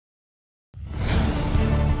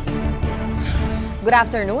Good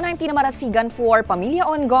afternoon, I'm Tina Marasigan for Pamilya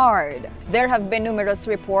Onguard. There have been numerous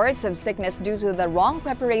reports of sickness due to the wrong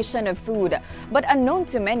preparation of food. But unknown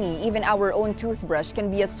to many, even our own toothbrush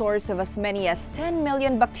can be a source of as many as 10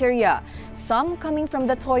 million bacteria, some coming from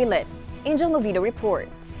the toilet. Angel Movido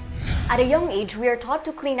reports. At a young age, we are taught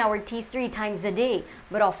to clean our teeth 3 times a day,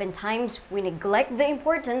 but oftentimes we neglect the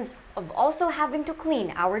importance of also having to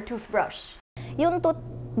clean our toothbrush. Yung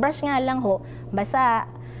toothbrush nga lang ho, basa,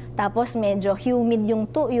 tapos medyo humid yung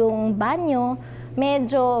banyo,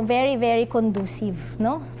 medyo very conducive,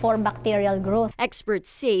 no, for bacterial growth.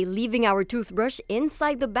 Experts say leaving our toothbrush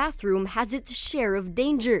inside the bathroom has its share of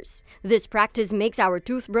dangers. This practice makes our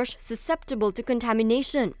toothbrush susceptible to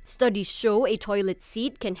contamination. Studies show a toilet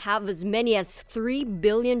seat can have as many as 3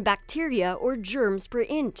 billion bacteria or germs per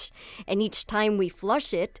inch. And each time we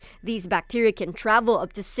flush it, these bacteria can travel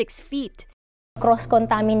up to 6 feet.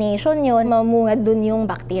 Cross-contamination yun, mamungad dun yung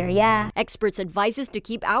bacteria. Experts advise us to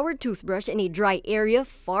keep our toothbrush in a dry area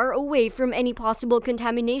far away from any possible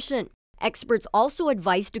contamination. Experts also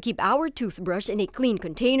advise to keep our toothbrush in a clean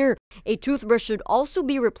container. A toothbrush should also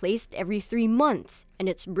be replaced every 3 months, and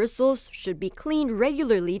its bristles should be cleaned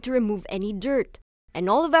regularly to remove any dirt. And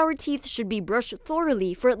all of our teeth should be brushed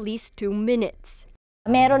thoroughly for at least 2 minutes.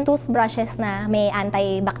 Meron toothbrushes na may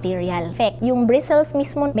anti-bacterial effect. Yung bristles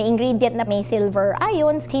mismo, may ingredient na may silver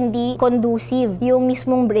ions, hindi conducive yung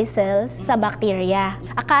mismong bristles sa bacteria.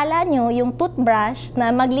 Akala nyo yung toothbrush na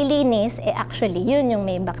maglilinis, actually yun yung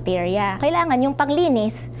may bacteria. Kailangan yung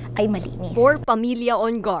paglinis ay malinis. For Pamilya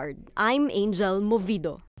Onguard, I'm Angel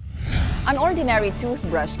Movido. An ordinary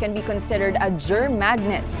toothbrush can be considered a germ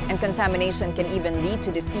magnet, and contamination can even lead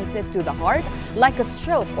to diseases to the heart like a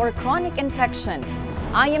stroke or chronic infections.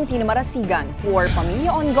 I am Tina Marasigan for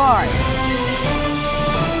Pamilya Onguard.